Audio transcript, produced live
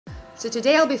So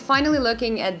today I'll be finally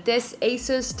looking at this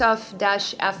ASUS TUF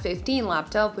Dash F15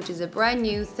 laptop, which is a brand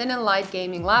new thin and light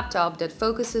gaming laptop that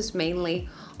focuses mainly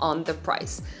on the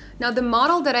price. Now the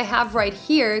model that I have right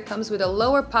here comes with a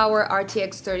lower power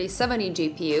RTX 3070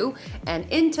 GPU and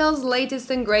Intel's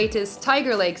latest and greatest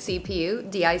Tiger Lake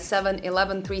CPU, the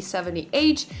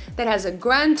i7-11370H, that has a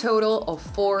grand total of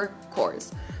 4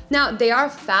 cores. Now, they are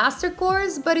faster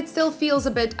cores, but it still feels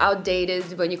a bit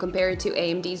outdated when you compare it to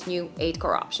AMD's new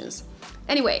 8-core options.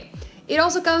 Anyway, it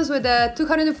also comes with a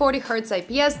 240Hz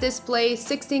IPS display,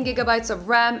 16GB of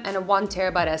RAM, and a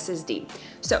 1TB SSD.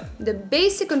 So, the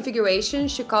basic configuration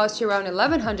should cost you around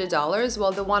 $1,100,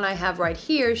 while the one I have right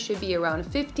here should be around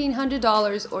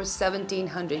 $1,500 or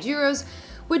 1,700 euros,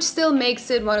 which still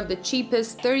makes it one of the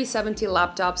cheapest 3070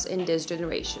 laptops in this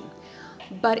generation.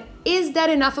 But is that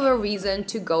enough of a reason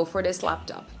to go for this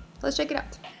laptop? Let's check it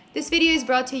out. This video is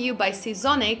brought to you by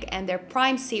Seasonic and their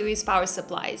Prime Series power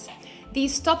supplies.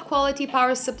 These top quality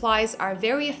power supplies are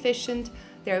very efficient,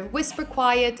 they're whisper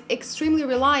quiet, extremely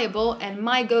reliable, and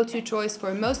my go-to choice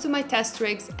for most of my test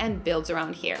rigs and builds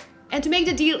around here. And to make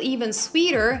the deal even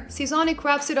sweeter, Seasonic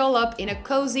wraps it all up in a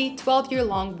cozy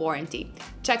 12-year-long warranty.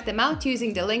 Check them out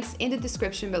using the links in the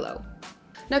description below.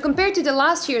 Now, compared to the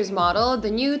last year's model, the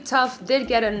new TUF did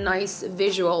get a nice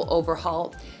visual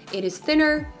overhaul. It is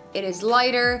thinner, it is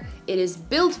lighter, it is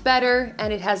built better,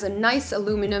 and it has a nice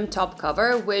aluminum top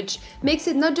cover, which makes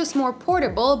it not just more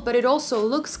portable, but it also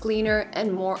looks cleaner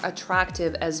and more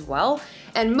attractive as well.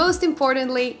 And most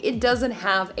importantly, it doesn't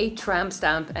have a tramp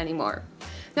stamp anymore.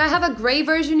 Now, I have a gray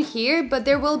version here, but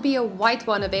there will be a white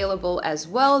one available as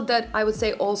well that I would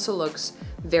say also looks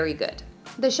very good.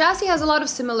 The chassis has a lot of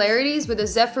similarities with the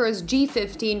Zephyrus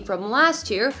G15 from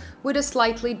last year, with a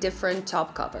slightly different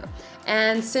top cover.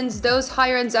 And since those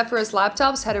higher-end Zephyrus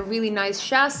laptops had a really nice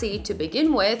chassis to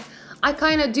begin with, I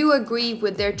kinda do agree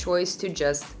with their choice to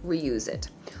just reuse it.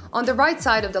 On the right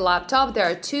side of the laptop, there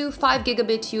are two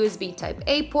 5GB USB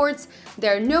Type-A ports,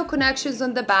 there are no connections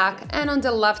on the back, and on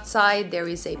the left side there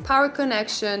is a power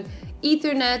connection,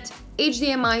 Ethernet,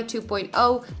 HDMI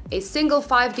 2.0, a single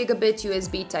 5GB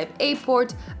USB Type-A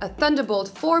port, a Thunderbolt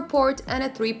 4 port, and a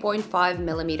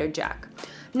 3.5mm jack.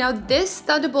 Now, this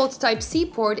Thunderbolt Type-C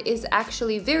port is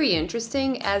actually very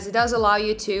interesting, as it does allow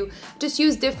you to just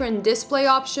use different display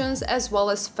options as well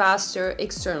as faster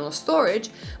external storage,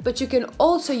 but you can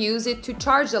also use it to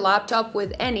charge the laptop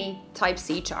with any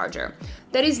Type-C charger.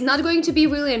 That is not going to be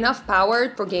really enough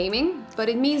power for gaming, but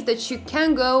it means that you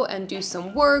can go and do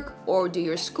some work or do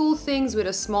your school things with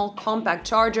a small compact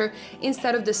charger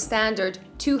instead of the standard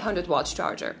 200-watt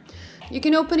charger. You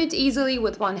can open it easily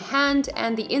with one hand,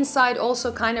 and the inside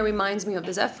also kind of reminds me of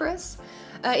the Zephyrus.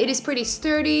 It is pretty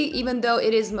sturdy, even though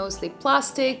it is mostly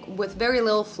plastic with very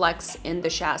little flex in the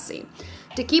chassis.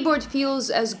 The keyboard feels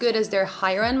as good as their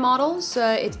higher-end models.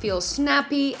 It feels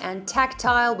snappy and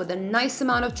tactile with a nice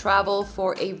amount of travel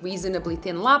for a reasonably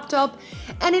thin laptop,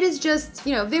 and it is just,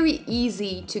 very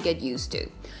easy to get used to.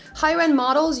 Higher-end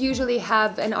models usually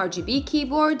have an RGB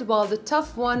keyboard, while the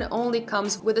TUF one only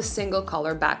comes with a single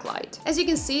color backlight. As you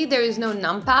can see, there is no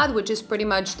numpad, which is pretty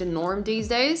much the norm these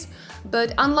days,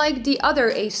 but unlike the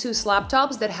other ASUS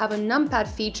laptops that have a numpad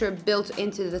feature built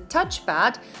into the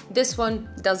touchpad, this one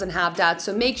doesn't have that,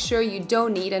 so make sure you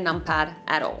don't need a numpad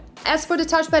at all. As for the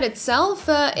touchpad itself,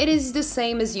 it is the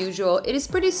same as usual. It is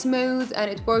pretty smooth and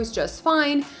it works just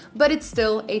fine, but it's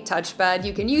still a touchpad.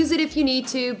 You can use it if you need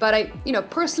to, but I,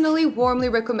 personally warmly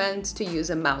recommend to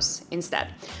use a mouse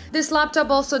instead. This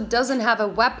laptop also doesn't have a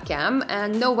webcam,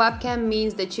 and no webcam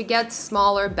means that you get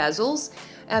smaller bezels.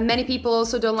 Many people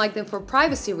also don't like them for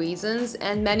privacy reasons,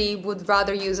 and many would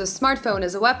rather use a smartphone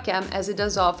as a webcam, as it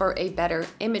does offer a better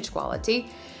image quality.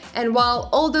 And while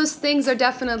all those things are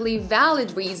definitely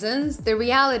valid reasons, the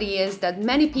reality is that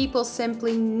many people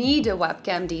simply need a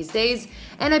webcam these days,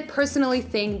 and I personally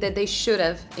think that they should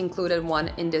have included one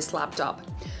in this laptop.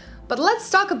 But let's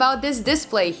talk about this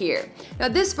display here. Now,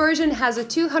 this version has a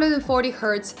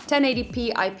 240Hz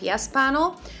 1080p IPS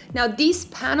panel. Now, these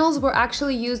panels were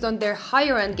actually used on their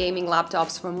higher-end gaming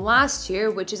laptops from last year,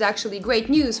 which is actually great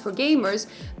news for gamers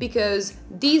because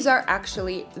these are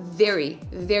actually very,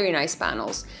 very nice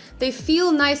panels. They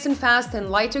feel nice and fast in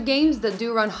lighter games that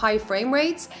do run high frame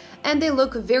rates, and they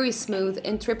look very smooth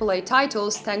in AAA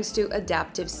titles thanks to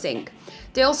adaptive sync.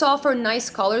 They also offer nice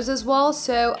colors as well,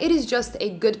 so it is just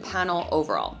a good panel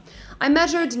overall. I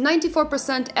measured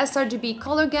 94% sRGB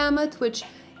color gamut, which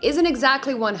isn't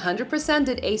exactly 100%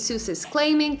 that ASUS is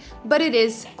claiming, but it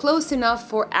is close enough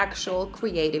for actual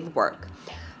creative work.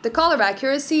 The color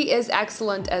accuracy is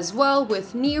excellent as well,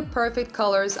 with near perfect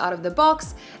colors out of the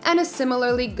box and a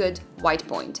similarly good white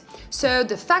point. So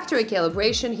the factory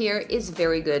calibration here is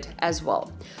very good as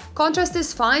well. Contrast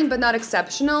is fine but not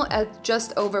exceptional at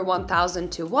just over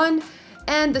 1000 to 1,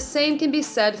 and the same can be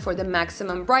said for the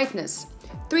maximum brightness.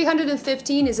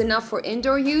 315 is enough for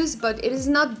indoor use, but it is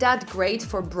not that great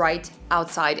for bright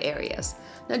outside areas.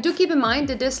 Now do keep in mind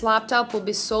that this laptop will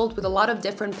be sold with a lot of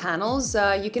different panels.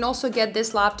 You can also get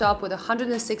this laptop with a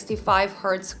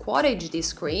 165Hz Quad HD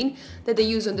screen that they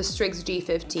use on the Strix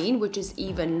G15, which is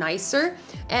even nicer.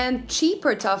 And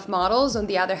cheaper TUF models, on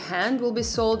the other hand, will be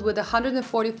sold with a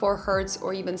 144Hz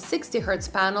or even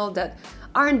 60Hz panel that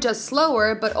aren't just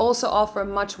slower, but also offer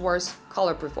much worse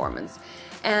color performance.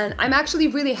 And I'm actually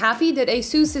really happy that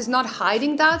ASUS is not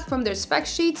hiding that from their spec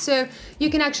sheet, so you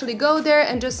can actually go there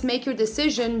and just make your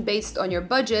decision based on your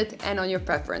budget and on your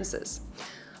preferences.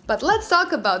 But let's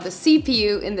talk about the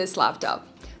CPU in this laptop.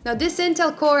 Now this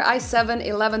Intel Core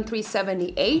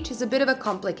i7-11370H is a bit of a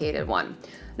complicated one.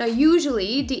 Now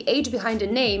usually the H behind the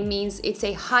name means it's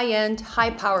a high-end,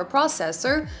 high-power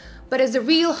processor, but as the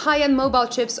real high-end mobile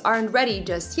chips aren't ready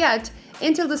just yet,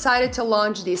 Intel decided to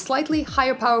launch the slightly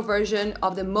higher power version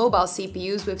of the mobile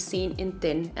CPUs we've seen in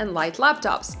thin and light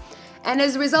laptops. And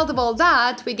as a result of all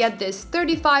that, we get this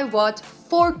 35-watt,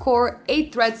 4-core,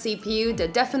 8-thread CPU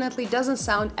that definitely doesn't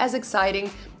sound as exciting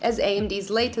as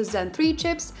AMD's latest Zen 3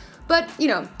 chips, but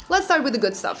let's start with the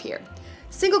good stuff here.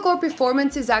 Single-core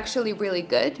performance is actually really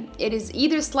good. It is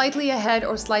either slightly ahead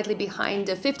or slightly behind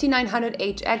the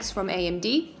 5900HX from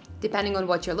AMD, depending on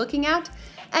what you're looking at,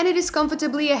 and it is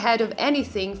comfortably ahead of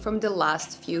anything from the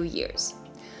last few years.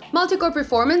 Multi-core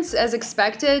performance, as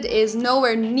expected, is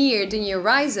nowhere near the new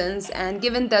Ryzen's, and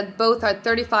given that both are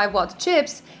 35-watt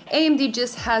chips, AMD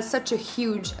just has such a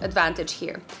huge advantage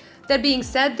here. That being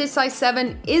said, this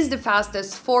i7 is the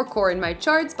fastest 4-core in my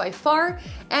charts by far,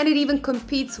 and it even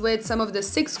competes with some of the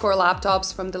 6-core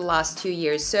laptops from the last 2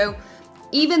 years. So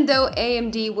even though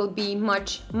AMD will be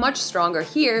much stronger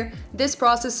here, this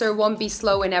processor won't be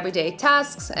slow in everyday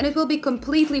tasks, and it will be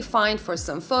completely fine for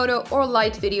some photo or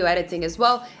light video editing as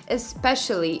well,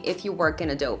 especially if you work in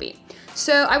Adobe.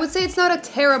 So I would say it's not a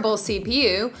terrible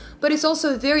CPU, but it's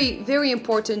also very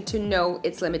important to know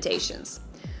its limitations.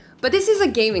 But this is a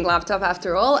gaming laptop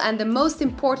after all, and the most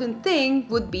important thing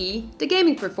would be the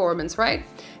gaming performance, right?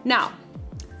 Now,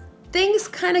 things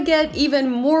kind of get even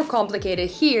more complicated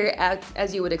here,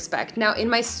 as you would expect. Now, in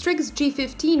my Strix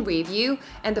G15 review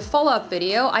and the follow-up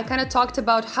video, I kind of talked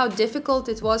about how difficult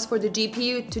it was for the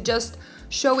GPU to just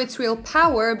show its real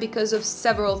power because of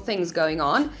several things going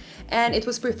on, and it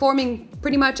was performing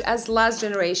pretty much as last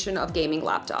generation of gaming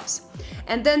laptops.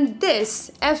 And then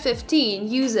this F15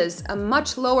 uses a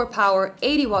much lower power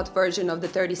 80-watt version of the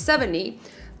 3070,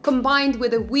 combined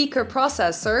with a weaker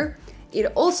processor. It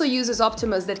also uses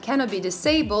Optimus that cannot be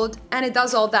disabled, and it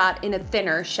does all that in a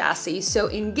thinner chassis. So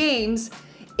in games,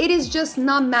 it is just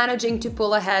not managing to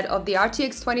pull ahead of the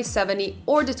RTX 2070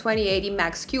 or the 2080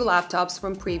 Max-Q laptops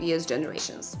from previous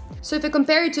generations. So if you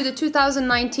compare it to the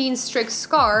 2019 Strix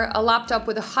Scar, a laptop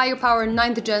with a higher power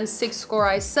 9th Gen 6-core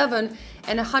i7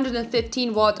 and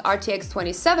 115-watt RTX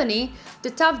 2070,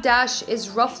 the TUF Dash is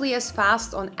roughly as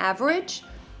fast on average.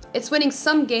 It's winning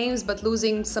some games but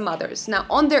losing some others. Now,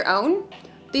 on their own,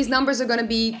 these numbers are going to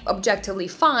be objectively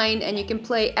fine and you can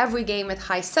play every game at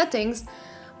high settings,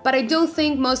 but I don't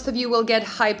think most of you will get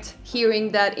hyped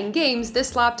hearing that in games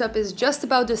this laptop is just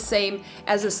about the same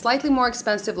as a slightly more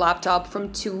expensive laptop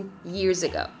from 2 years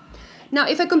ago. Now,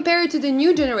 if I compare it to the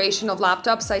new generation of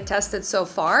laptops I tested so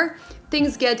far,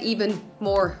 things get even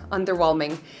more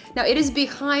underwhelming. Now, it is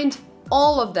behind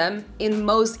all of them in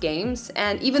most games,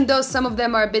 and even though some of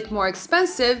them are a bit more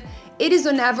expensive, it is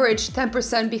on average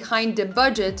 10% behind the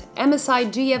budget MSI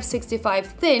GF65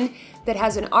 Thin that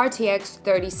has an RTX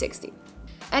 3060.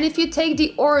 And if you take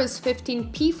the Aorus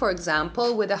 15P for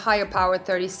example, with a higher power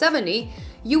 3070,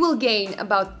 you will gain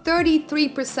about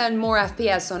 33% more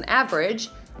FPS on average,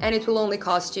 and it will only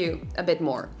cost you a bit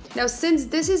more. Now, since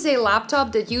this is a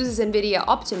laptop that uses Nvidia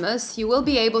Optimus, you will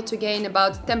be able to gain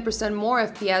about 10% more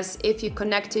FPS if you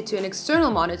connect it to an external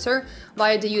monitor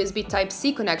via the USB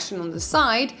Type-C connection on the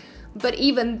side, but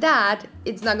even that,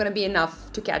 it's not gonna be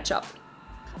enough to catch up.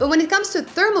 But when it comes to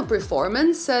thermal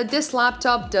performance, this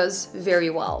laptop does very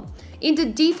well. In the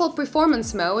default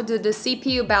performance mode, the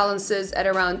CPU balances at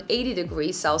around 80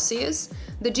 degrees Celsius,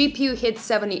 the GPU hits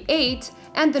 78,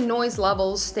 and the noise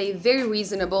levels stay very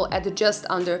reasonable at just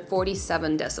under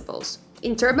 47 decibels.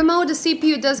 In turbo mode, the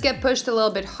CPU does get pushed a little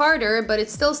bit harder, but it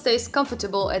still stays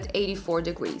comfortable at 84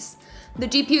 degrees. The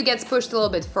GPU gets pushed a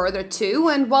little bit further too,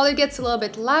 and while it gets a little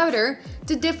bit louder,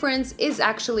 the difference is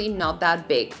actually not that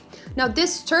big. Now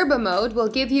this turbo mode will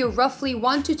give you roughly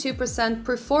 1 to 2%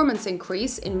 performance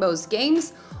increase in most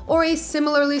games, or a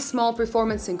similarly small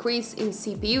performance increase in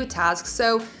CPU tasks,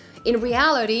 so in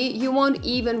reality, you won't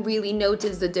even really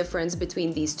notice the difference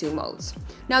between these two modes.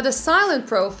 Now the silent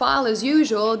profile, as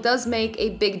usual, does make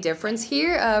a big difference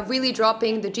here, really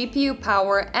dropping the GPU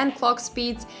power and clock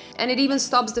speeds, and it even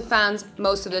stops the fans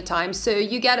most of the time. So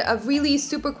you get a really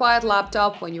super quiet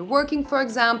laptop when you're working, for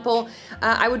example.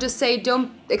 I would just say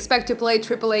don't expect to play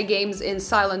AAA games in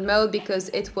silent mode because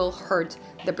it will hurt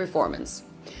the performance.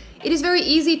 It is very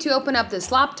easy to open up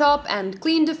this laptop and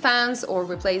clean the fans or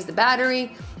replace the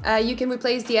battery. You can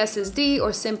replace the SSD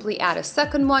or simply add a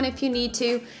second one if you need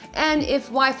to. And if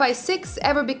Wi-Fi 6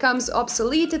 ever becomes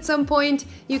obsolete at some point,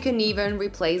 you can even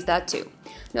replace that too.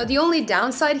 Now the only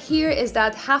downside here is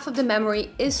that half of the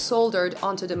memory is soldered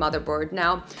onto the motherboard.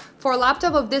 Now for a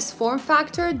laptop of this form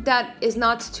factor, that is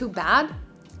not too bad,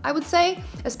 I would say,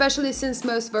 especially since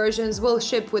most versions will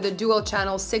ship with a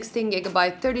dual-channel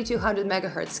 16GB 3200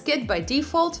 MHz kit by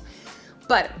default,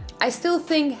 but I still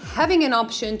think having an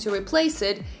option to replace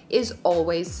it is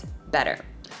always better.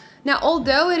 Now,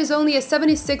 although it is only a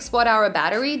 76 watt-hour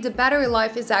battery, the battery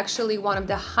life is actually one of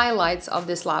the highlights of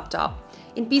this laptop.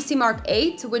 In PC Mark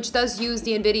 8, which does use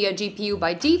the Nvidia GPU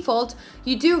by default,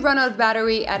 you do run out of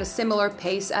battery at a similar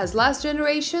pace as last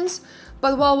generations,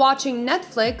 but while watching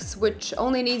Netflix, which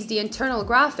only needs the internal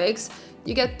graphics,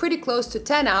 you get pretty close to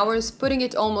 10 hours, putting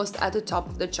it almost at the top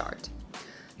of the chart.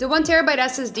 The 1TB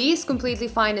SSD is completely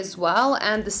fine as well,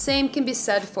 and the same can be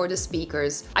said for the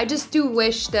speakers. I just do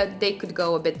wish that they could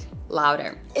go a bit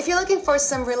louder. If you're looking for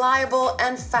some reliable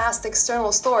and fast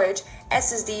external storage,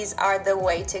 SSDs are the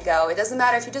way to go. It doesn't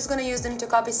matter if you're just going to use them to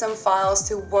copy some files,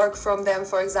 to work from them,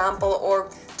 for example, or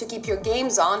to keep your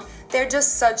games on. They're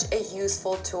just such a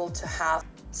useful tool to have.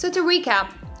 So to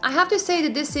recap, I have to say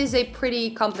that this is a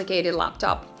pretty complicated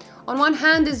laptop. On one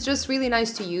hand, it's just really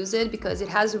nice to use it because it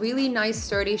has a really nice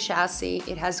sturdy chassis,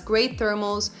 it has great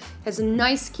thermals, has a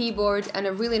nice keyboard and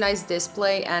a really nice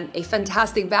display and a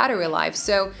fantastic battery life.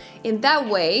 So in that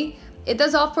way, it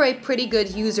does offer a pretty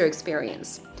good user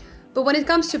experience. But when it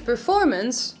comes to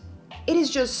performance, it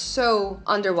is just so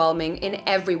underwhelming in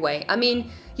every way. I mean,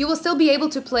 you will still be able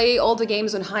to play all the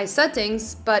games on high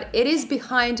settings, but it is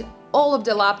behind all of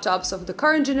the laptops of the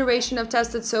current generation I've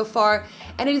tested so far,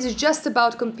 and it is just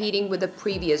about competing with the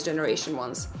previous generation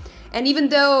ones. And even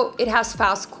though it has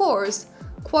fast cores,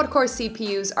 quad-core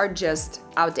CPUs are just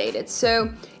outdated.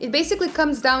 So it basically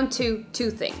comes down to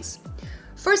two things.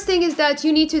 First thing is that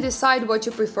you need to decide what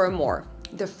you prefer more,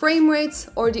 the frame rates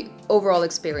or the overall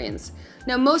experience.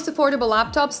 Now, most affordable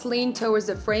laptops lean towards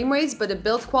the frame rates, but the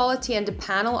build quality and the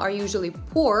panel are usually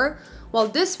poor, while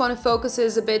this one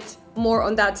focuses a bit more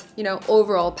on that,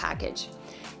 overall package.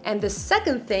 And the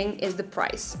second thing is the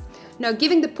price. Now,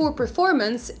 given the poor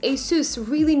performance, ASUS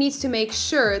really needs to make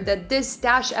sure that this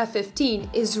Dash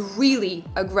F15 is really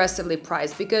aggressively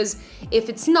priced, because if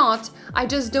it's not, I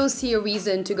just don't see a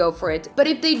reason to go for it. But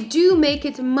if they do make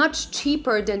it much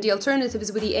cheaper than the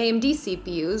alternatives with the AMD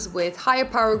CPUs, with higher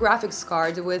power graphics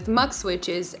cards, with mux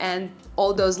switches and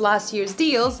all those last year's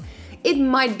deals, it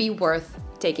might be worth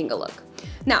taking a look.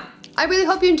 Now, I really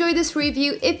hope you enjoyed this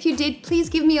review. If you did, please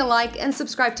give me a like and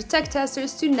subscribe to Tech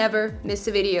Testers to never miss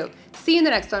a video. See you in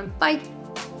the next one. Bye!